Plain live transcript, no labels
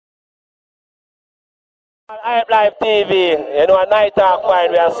I Live TV, you know, a Nighthawk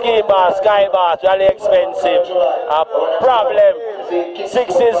fine, we are ski bars, sky bars, really expensive. A problem. 6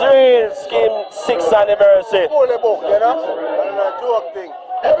 is real, scheme 6th anniversary.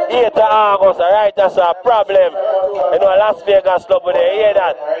 8th of August, alright, that's a problem. You know, Las Vegas club, you hear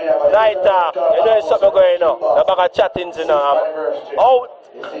that? Nighthawk, you know, there's something going on. The back of chatting, you know, out.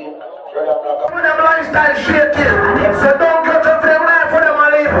 Lifestyle shaking, so don't go to them life for them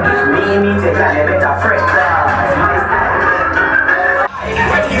and live. Me music and a better friend.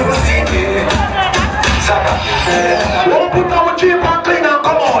 When you sing it, don't put our cheap and clean and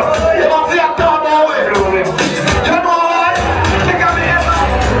come on. You must see a time away. You know what? Think of me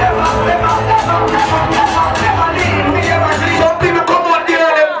some people come out there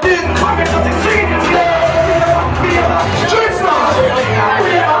and them think street smart.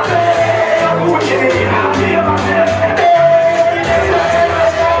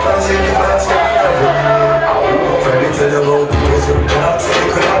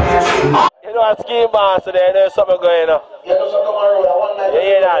 You know, a ski bars today, there's something going on. You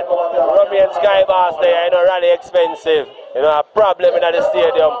hear that? Rummy and sky bars there, you know, really expensive. You know, a problem in the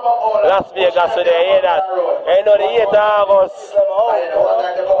stadium. Las Vegas today, you hear that? You know, the 8th of August.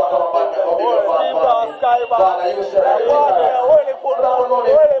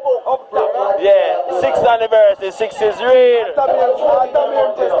 Yeah, 6th anniversary, 6 is real. The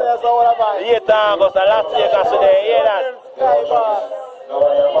 8th of August, Las Vegas today, you hear that?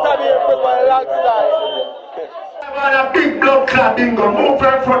 I want a big blood clot bingo, move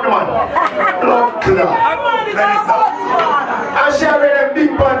in front of one. Blood clot. I'm sharing a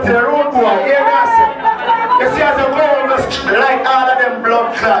big bunch of road boy, hear me say. You see as a girl must like all of them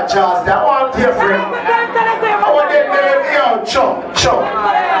blood clot jars, I want your friend. I want them to yo, chop.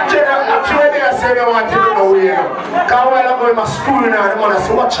 Actually they say they want to know where you know. Because while I go in my school now, the man I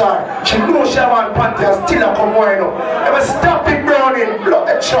say, watch her. She knows she have one panty and still a come on, you know. I must stop it browning, blood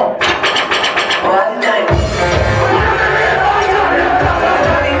and chop. One night.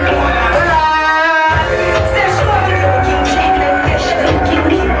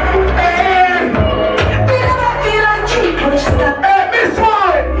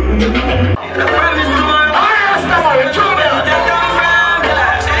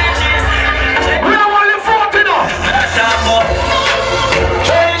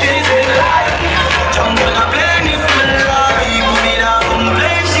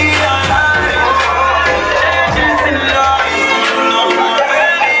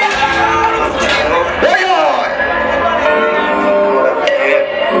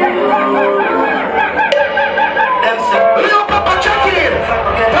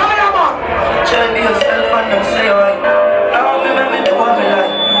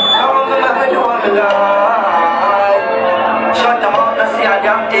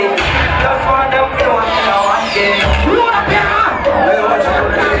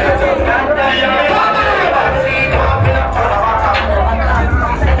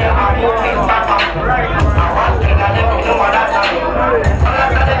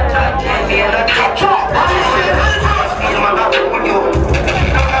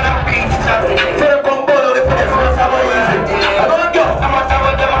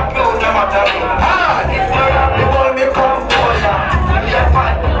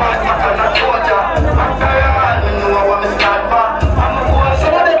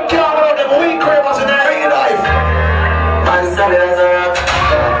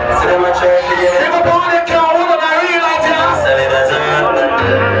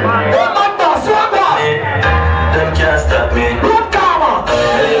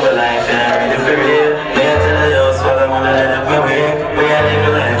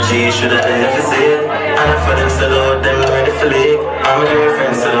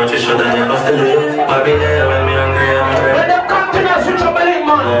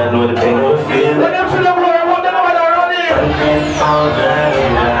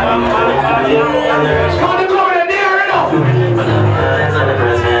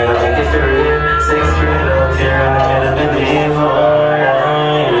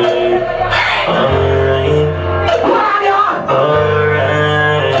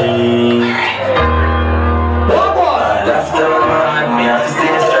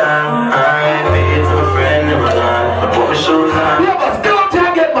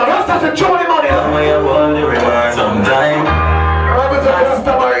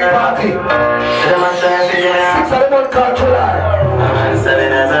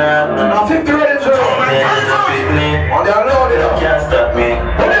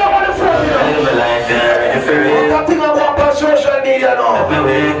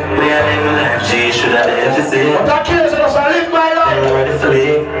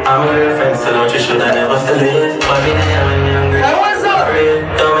 I'm a real friend, so don't you should I never feel it. But me, I'm younger. Hey, what's up?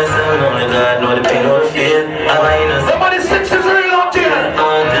 Don't mess up, only God know the pain or the fear. I'm a innocent. Somebody 6 is real out here.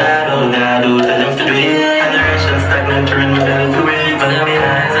 Oh God, who tell them to do it? Generation stagnant, turn my belly to it. But I'm in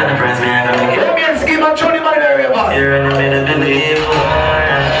eyes and the press me, I'm gonna get Let me scheme and Johnny man area, man. here in the middle of the day.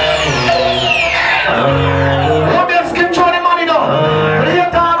 Let me scheme Johnny money now. Let me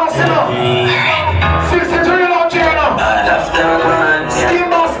talk us, you know. 6 is real out here now. I left them on. Scheme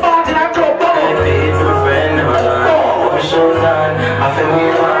boss party and club, I bro. paid for a friend of mine. Put my shoes on, I feel me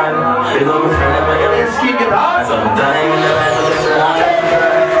on. Big up my friend of mine. Let me scheme it out. Sometime in the life of the sun.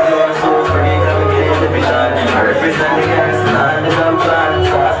 You're so free, come and get the vision. I represent the gas, not the dumb plan.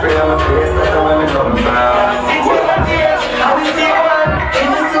 So I spray on my face, that's where we come from.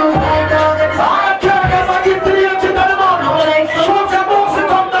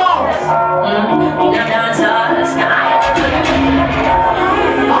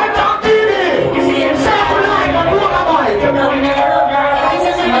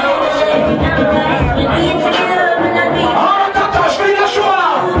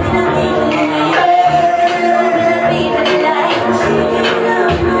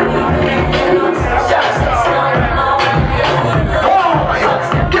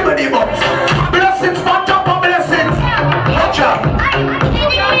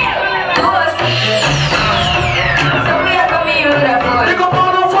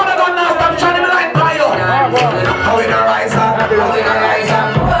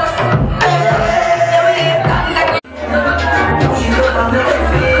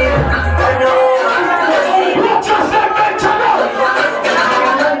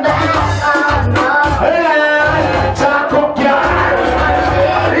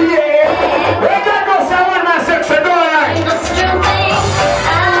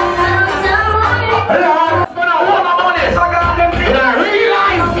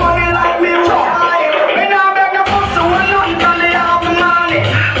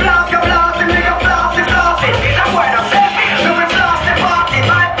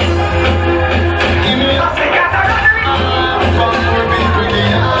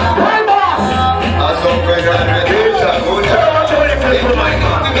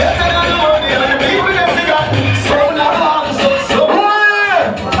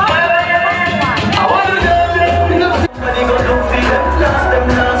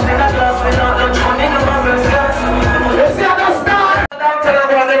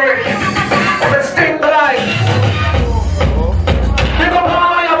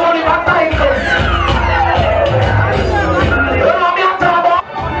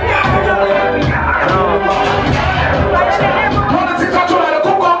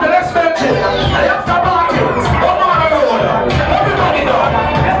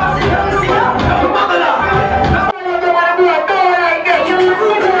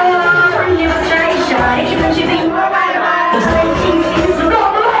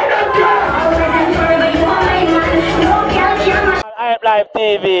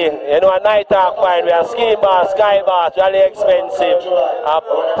 TV, you know, a Nighthawk fine, we are ski bar, sky bar, really expensive. A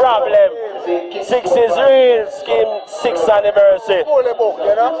problem. 6 is real, scheme 6th anniversary.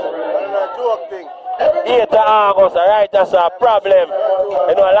 8th of August, alright, that's a problem.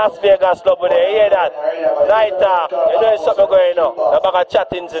 You know, Las Vegas club, you hear that? Nighthawk, you know, there's something going on. The back of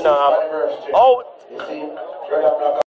chattings, you know, out.